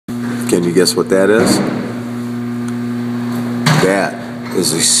Can you guess what that is? That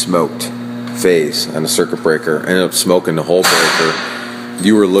is a smoked phase on a circuit breaker. Ended up smoking the whole breaker.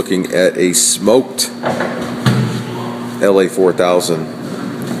 You were looking at a smoked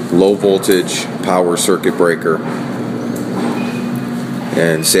LA-4000 low voltage power circuit breaker.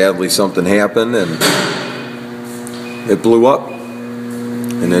 And sadly something happened and it blew up.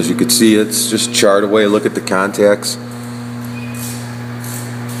 And as you can see, it's just charred away. Look at the contacts.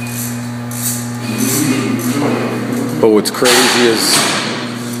 But what's crazy is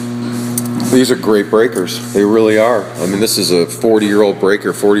these are great breakers. They really are. I mean, this is a 40-year-old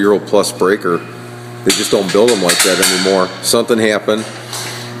breaker, 40-year-old plus breaker. They just don't build them like that anymore. Something happened,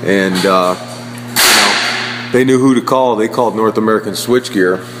 and you know, they knew who to call. They called American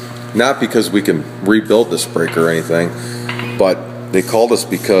Switchgear, not because we can rebuild this breaker or anything, but they called us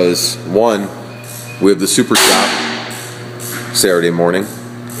because, one, we have the super shop Saturday morning,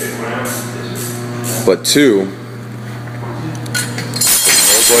 but two,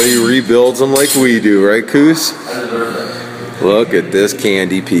 nobody rebuilds them like we do, right, Coos? Look at this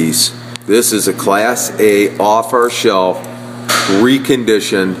candy piece. This is a Class A off-our-shelf,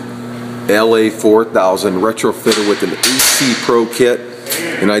 reconditioned LA-4000 retrofitted with an AC Pro kit,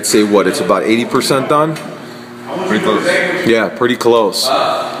 and I'd say what, it's about 80% done? Pretty close. Yeah, pretty close.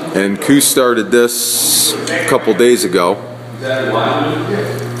 And Coos started this a couple days ago.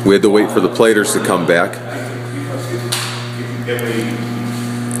 We had to wait for the platers to come back.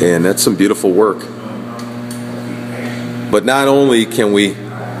 And that's some beautiful work. But not only can we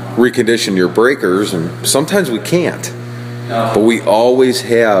recondition your breakers, and sometimes we can't, but we always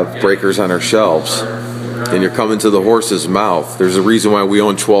have breakers on our shelves. And you're coming to the horse's mouth. There's a reason why we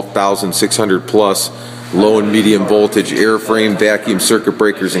own 12,600 plus low and medium voltage airframe vacuum circuit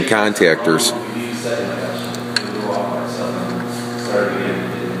breakers and contactors.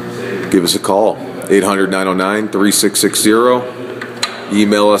 Give us a call, 800-909-3660.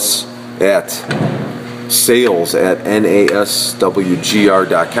 Email us at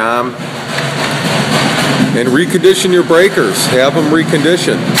sales@naswgr.com. And recondition your breakers. Have them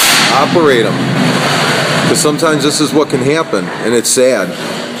reconditioned. Operate them. Because sometimes this is what can happen, and it's sad.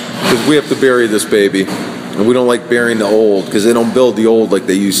 Because we have to bury this baby. And we don't like burying the old, because they don't build the old like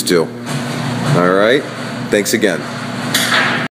they used to. Alright? Thanks again.